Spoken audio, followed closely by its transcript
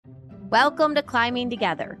Welcome to Climbing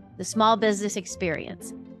Together, the small business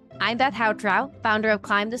experience. I'm Beth Houtrow, founder of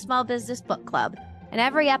Climb the Small Business Book Club, and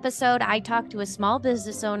every episode I talk to a small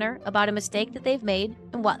business owner about a mistake that they've made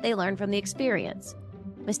and what they learned from the experience.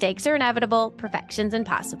 Mistakes are inevitable, perfection's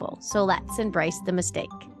impossible, so let's embrace the mistake.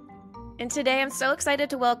 And today I'm so excited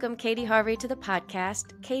to welcome Katy Harvey to the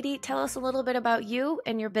podcast. Katy, tell us a little bit about you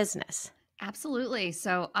and your business. Absolutely.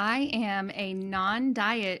 So I am a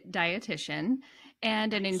non-diet dietitian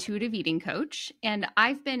and an intuitive eating coach. And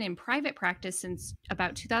I've been in private practice since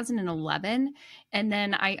about 2011. And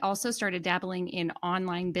then I also started dabbling in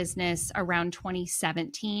online business around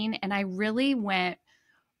 2017. And I really went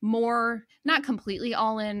more, not completely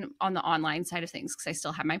all in on the online side of things, because I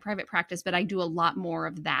still have my private practice, but I do a lot more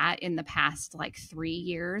of that in the past like 3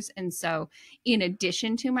 years. And so in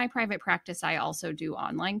addition to my private practice, I also do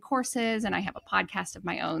online courses and I have a podcast of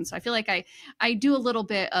my own. So I feel like I do a little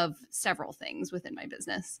bit of several things within my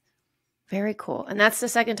business. Very cool. And that's the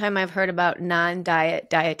second time I've heard about non-diet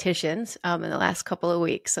dietitians in the last couple of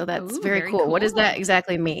weeks. So that's very cool. What does that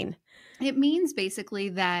exactly mean? It means basically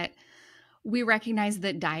that we recognize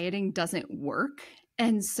that dieting doesn't work.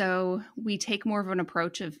 And so we take more of an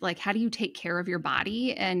approach of like, how do you take care of your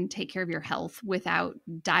body and take care of your health without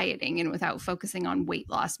dieting and without focusing on weight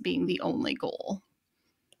loss being the only goal?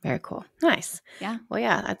 Very cool. Nice. Yeah. Well,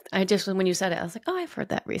 yeah, I just, when you said it, I was like, oh, I've heard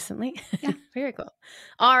that recently. Yeah. Very cool.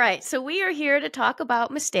 All right. So we are here to talk about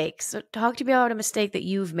mistakes. So talk to me about a mistake that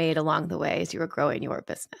you've made along the way as you were growing your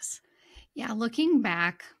business. Yeah. Looking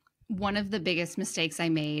back, one of the biggest mistakes I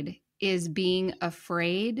made is being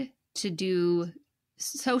afraid to do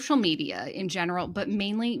social media in general, but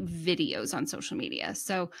mainly videos on social media.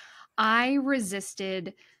 So I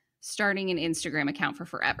resisted starting an Instagram account for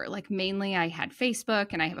forever. Like mainly I had Facebook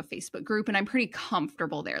and I have a Facebook group and I'm pretty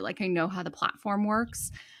comfortable there. Like I know how the platform works.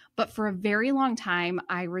 But for a very long time,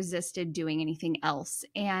 I resisted doing anything else.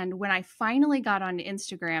 And when I finally got on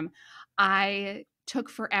Instagram, I took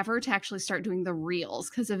forever to actually start doing the reels,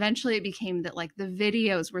 because eventually it became that like the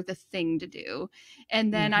videos were the thing to do.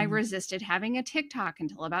 And then I resisted having a TikTok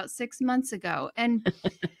until about 6 months ago. And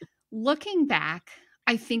looking back,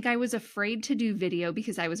 I think I was afraid to do video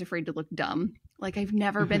because I was afraid to look dumb. Like I've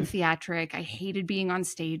never been theatric. I hated being on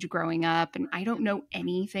stage growing up and I don't know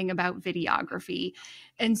anything about videography.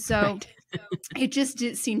 And so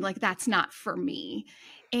it seemed like that's not for me.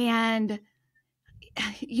 And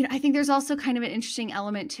I think there's also kind of an interesting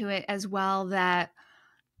element to it as well, that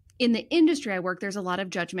in the industry I work, there's a lot of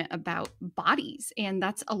judgment about bodies, and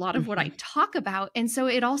that's a lot of what I talk about. And so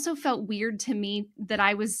it also felt weird to me that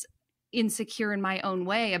I was insecure in my own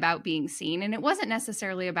way about being seen. And it wasn't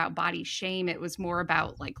necessarily about body shame. It was more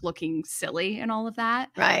about like looking silly and all of that.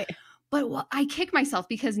 Right. But I kick myself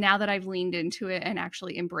because now that I've leaned into it and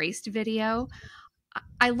actually embraced video,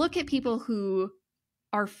 I look at people who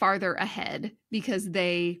are farther ahead because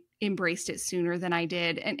they embraced it sooner than I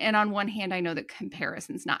did. And on one hand, I know that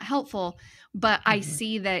comparison's not helpful, but I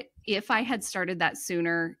see that if I had started that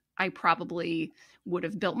sooner, I probably would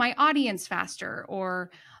have built my audience faster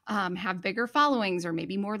or have bigger followings or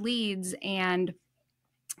maybe more leads. And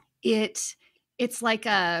it's like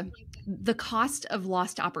the cost of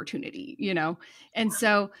lost opportunity, And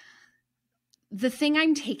so the thing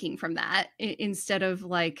I'm taking from that, instead of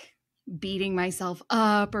like beating myself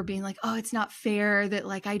up or being like, oh, it's not fair that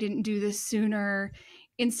like I didn't do this sooner.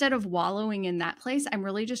 Instead of wallowing in that place, I'm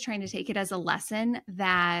really just trying to take it as a lesson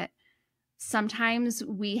that sometimes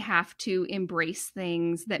we have to embrace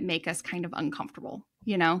things that make us kind of uncomfortable,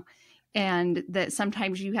 and that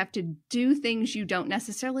sometimes you have to do things you don't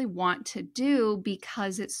necessarily want to do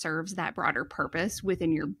because it serves that broader purpose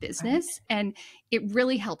within your business. And it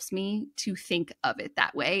really helps me to think of it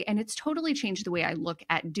that way. And it's totally changed the way I look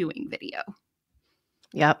at doing video.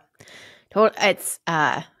 Yep. It's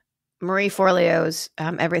Marie Forleo's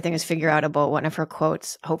Everything is Figure Outable. One of her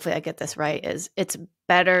quotes, hopefully I get this right, is it's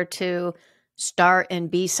better to start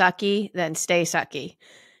and be sucky than stay sucky.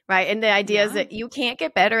 Right. And the idea is that you can't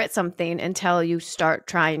get better at something until you start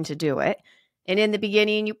trying to do it. And in the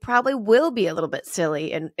beginning, you probably will be a little bit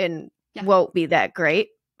silly and won't be that great,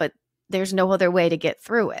 but there's no other way to get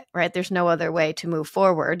through it. Right. There's no other way to move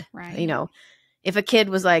forward. Right. If a kid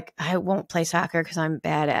was like, I won't play soccer because I'm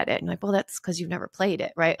bad at it. And like, well, that's because you've never played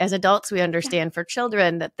it. Right. As adults, we understand for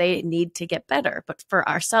children that they need to get better. But for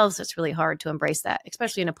ourselves, it's really hard to embrace that,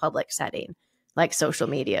 especially in a public setting like social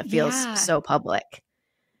media feels so public.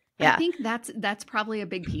 Yeah. I think that's probably a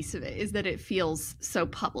big piece of it, is that it feels so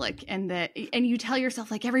public and you tell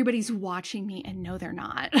yourself like everybody's watching me, and no, they're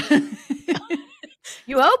not.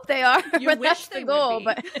 You hope they are, You but wish that's the goal.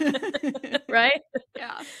 But right?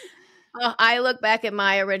 Yeah. I look back at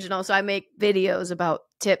my original, so I make videos about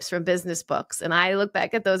tips from business books, and I look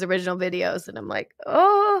back at those original videos and I'm like,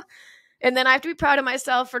 oh, and then I have to be proud of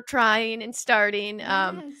myself for trying and starting.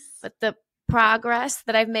 Yes. But the progress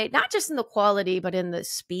that I've made, not just in the quality, but in the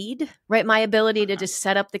speed, right? My ability to just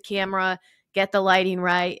set up the camera, get the lighting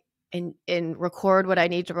right, and record what I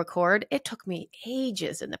need to record. It took me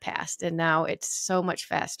ages in the past, and now it's so much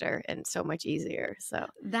faster and so much easier. So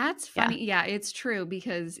That's yeah, funny. Yeah, it's true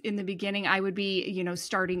because in the beginning I would be,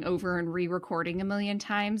 starting over and re-recording a million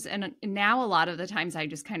times. And now a lot of the times I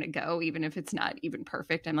just kind of go, even if it's not even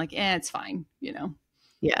perfect. I'm like, it's fine. yeah.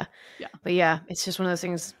 Yeah. But yeah, it's just one of those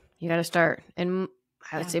things you got to start. And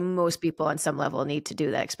I would Yeah. say most people on some level need to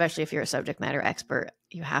do that, especially if you're a subject matter expert.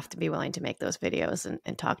 You have to be willing to make those videos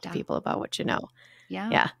and talk to Yeah. people about what you know. Yeah.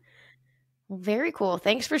 Yeah. Well, very cool.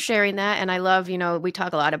 Thanks for sharing that. And I love, we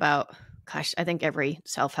talk a lot about, gosh, I think every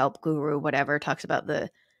self-help guru, whatever, talks about the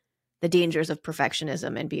dangers of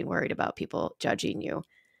perfectionism and being worried about people judging you,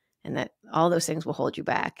 and that all those things will hold you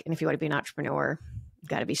back. And if you want to be an entrepreneur, you've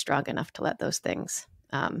got to be strong enough to let those things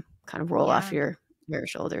kind of roll off Yeah. your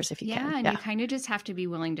shoulders if you can. And Yeah. you kind of just have to be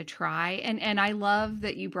willing to try. And I love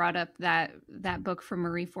that you brought up that book from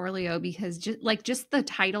Marie Forleo, because just the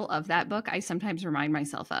title of that book, I sometimes remind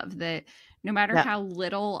myself of that no matter Yeah. how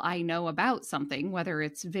little I know about something, whether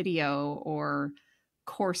it's video or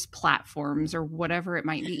course platforms or whatever it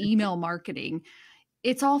might be, email marketing,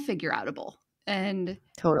 it's all figure outable. And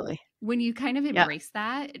Totally. when you kind of Yeah. embrace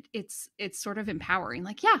that, it's sort of empowering.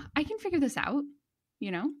 Like, yeah, I can figure this out.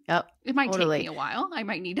 Yep. It might take me Totally. a while. I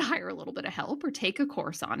might need to hire a little bit of help or take a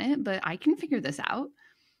course on it, but I can figure this out.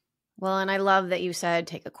 Well, and I love that you said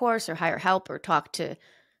take a course or hire help or talk to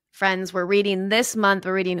friends. We're reading this month,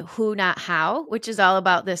 we're reading Who Not How, which is all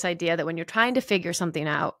about this idea that when you're trying to figure something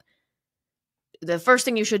out, the first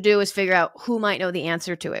thing you should do is figure out who might know the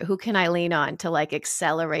answer to it. Who can I lean on to like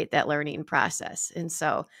accelerate that learning process? And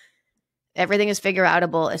so everything is figure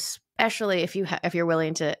outable, especially if you're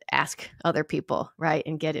willing to ask other people, right,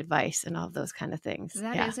 and get advice and all of those kind of things.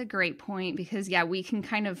 That Yeah. is a great point because, yeah, we can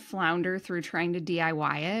kind of flounder through trying to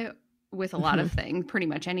DIY it with a lot of things, pretty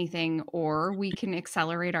much anything, or we can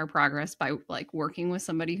accelerate our progress by like working with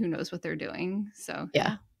somebody who knows what they're doing. So,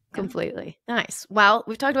 Yeah. Completely. Nice. Well,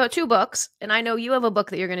 we've talked about 2 books, and I know you have a book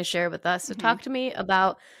that you're going to share with us. So talk to me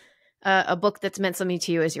about a book that's meant something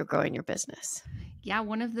to you as you're growing your business. Yeah,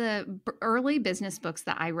 one of the early business books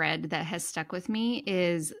that I read that has stuck with me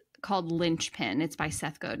is called Lynchpin. It's by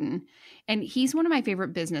Seth Godin. And he's one of my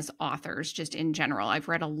favorite business authors just in general. I've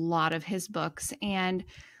read a lot of his books, and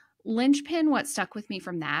Lynchpin, what stuck with me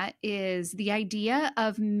from that is the idea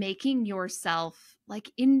of making yourself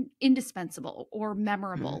like indispensable or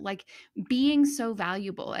memorable, like being so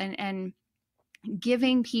valuable and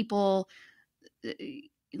giving people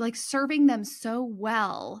like serving them so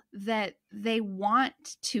well that they want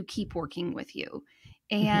to keep working with you.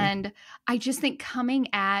 And I just think coming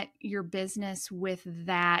at your business with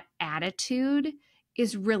that attitude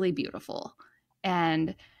is really beautiful.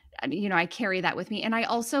 And I carry that with me. And I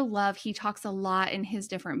also love, he talks a lot in his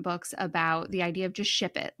different books about the idea of just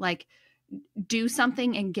ship it. Like do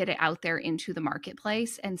something and get it out there into the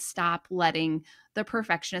marketplace and stop letting the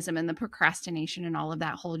perfectionism and the procrastination and all of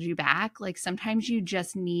that hold you back. Like sometimes you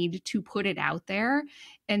just need to put it out there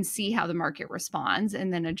and see how the market responds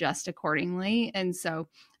and then adjust accordingly. And so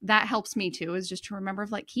that helps me too, is just to remember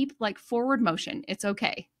like keep like forward motion. It's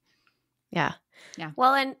okay. Yeah. Yeah.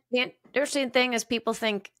 Well, and the interesting thing is people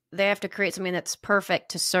think they have to create something that's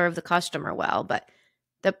perfect to serve the customer well, but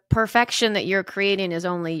the perfection that you're creating is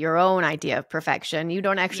only your own idea of perfection. You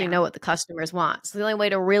don't actually know what the customers want. So the only way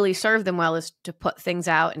to really serve them well is to put things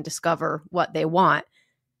out and discover what they want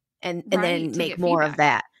and then make more of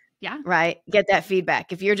that. Yeah. Right. Get that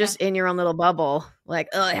feedback. If you're just in your own little bubble, like,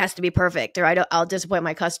 oh, it has to be perfect or I'll disappoint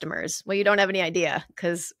my customers. Well, you don't have any idea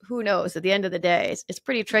because who knows? At the end of the day, it's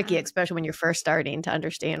pretty tricky, especially when you're first starting to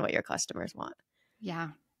understand what your customers want. Yeah.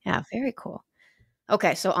 Yeah. Very cool.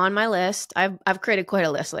 Okay. So on my list, I've created quite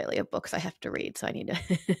a list lately of books I have to read. So I need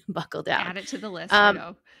to buckle down. Add it to the list. I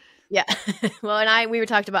know. Yeah. Well, and we were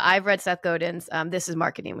talked about, I've read Seth Godin's This is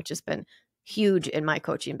Marketing, which has been huge in my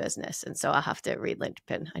coaching business. And so I'll have to read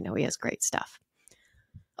Lynchpin. I know he has great stuff.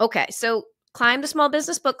 Okay. So Climb the Small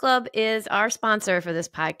Business Book Club is our sponsor for this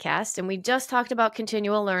podcast. And we just talked about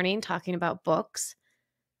continual learning, talking about books.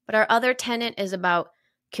 But our other tenet is about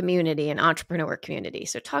community and entrepreneur community.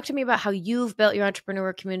 So talk to me about how you've built your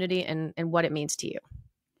entrepreneur community and what it means to you.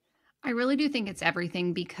 I really do think it's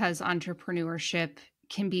everything because entrepreneurship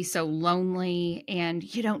can be so lonely and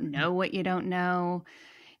you don't know what you don't know.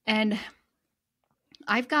 And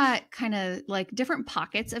I've got kind of like different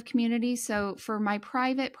pockets of community. So for my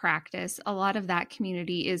private practice, a lot of that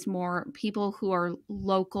community is more people who are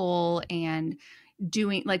local and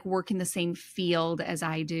doing like work in the same field as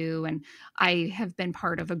I do. And I have been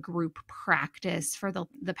part of a group practice for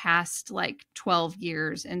the past like 12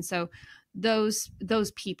 years. And so those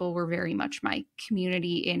people were very much my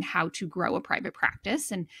community in how to grow a private practice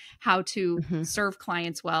and how to Mhm. serve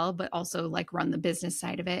clients well, but also like run the business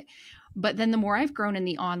side of it. But then the more I've grown in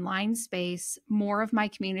the online space, more of my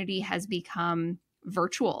community has become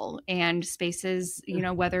virtual and spaces,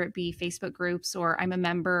 whether it be Facebook groups or I'm a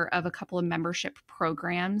member of a couple of membership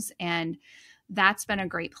programs. And that's been a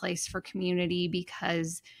great place for community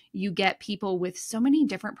because you get people with so many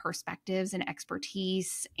different perspectives and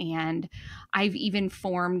expertise. And I've even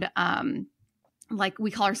formed, like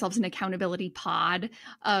we call ourselves an accountability pod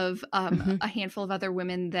of Mhm. a handful of other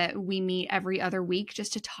women that we meet every other week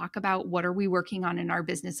just to talk about what are we working on in our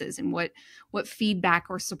businesses and what feedback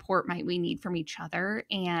or support might we need from each other.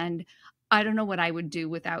 And I don't know what I would do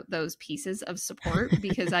without those pieces of support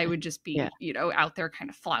because I would just Yeah, be, out there kind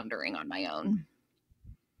of floundering on my own.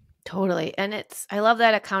 totally. And I love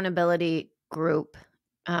that accountability group.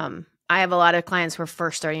 I have a lot of clients who are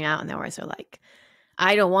first starting out and they're always like,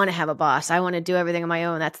 I don't want to have a boss. I want to do everything on my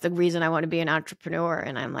own. That's the reason I want to be an entrepreneur.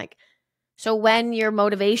 And I'm like, so when your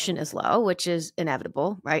motivation is low, which is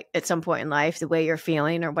inevitable, right? At some point in life, the way you're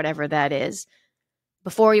feeling or whatever that is,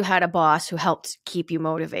 before you had a boss who helped keep you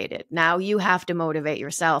motivated. Now you have to motivate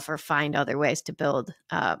yourself or find other ways to build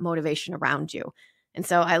motivation around you. And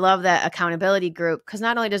so I love that accountability group because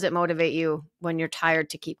not only does it motivate you when you're tired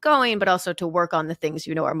to keep going, but also to work on the things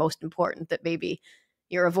you know are most important that maybe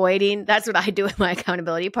you're avoiding. That's what I do with my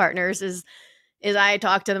accountability partners is I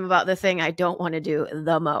talk to them about the thing I don't want to do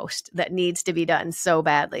the most that needs to be done so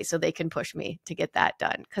badly so they can push me to get that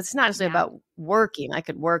done. Because it's not just Yeah. about working. I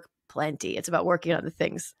could work plenty. It's about working on the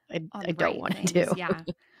things On I the don't right want to things. do. Yeah.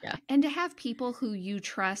 Yeah. And to have people who you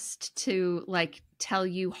trust to like tell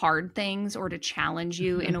you hard things or to challenge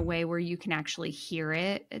you in a Mhm. way where you can actually hear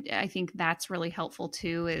it. I think that's really helpful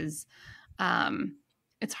too is um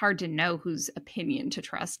it's hard to know whose opinion to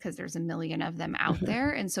trust because there's a million of them out Mhm.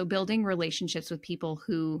 there. And so building relationships with people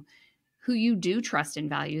who you do trust and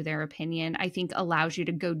value their opinion, I think allows you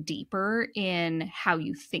to go deeper in how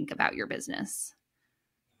you think about your business.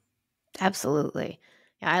 Absolutely.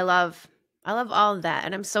 Yeah, I love all of that.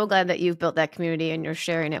 And I'm so glad that you've built that community and you're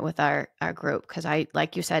sharing it with our group because I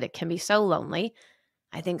like you said, it can be so lonely.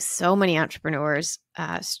 I think so many entrepreneurs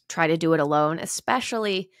try to do it alone,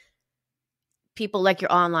 especially people like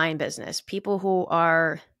your online business, people who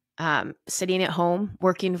are sitting at home,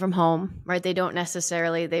 working from home, right? They don't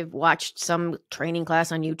necessarily, they've watched some training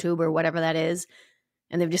class on YouTube or whatever that is,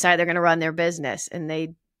 and they've decided they're going to run their business. And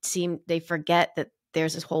they forget that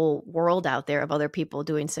there's this whole world out there of other people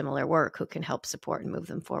doing similar work who can help support and move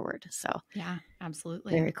them forward. So Yeah,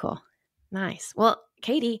 absolutely. very cool. Nice. Well,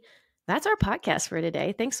 Katy, that's our podcast for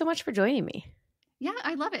today. Thanks so much for joining me. Yeah,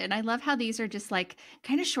 I love it. And I love how these are just like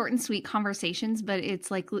kind of short and sweet conversations, but it's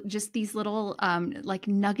like just these little like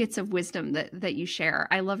nuggets of wisdom that you share.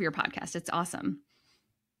 I love your podcast. It's awesome.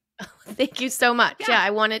 Thank you so much. Yeah, Yeah,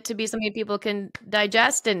 I want it to be something people can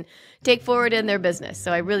digest and take forward in their business.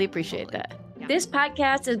 So I really appreciate totally. that. Yeah. This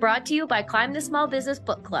podcast is brought to you by Climb the Small Business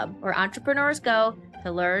Book Club, where entrepreneurs go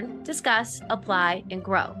to learn, discuss, apply, and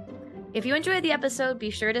grow. If you enjoyed the episode,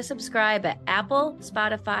 be sure to subscribe at Apple,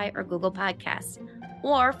 Spotify, or Google Podcasts,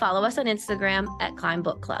 or follow us on Instagram at Climb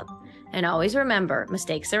Book Club. And always remember,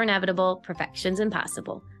 mistakes are inevitable, perfection's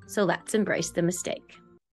impossible. So let's embrace the mistake.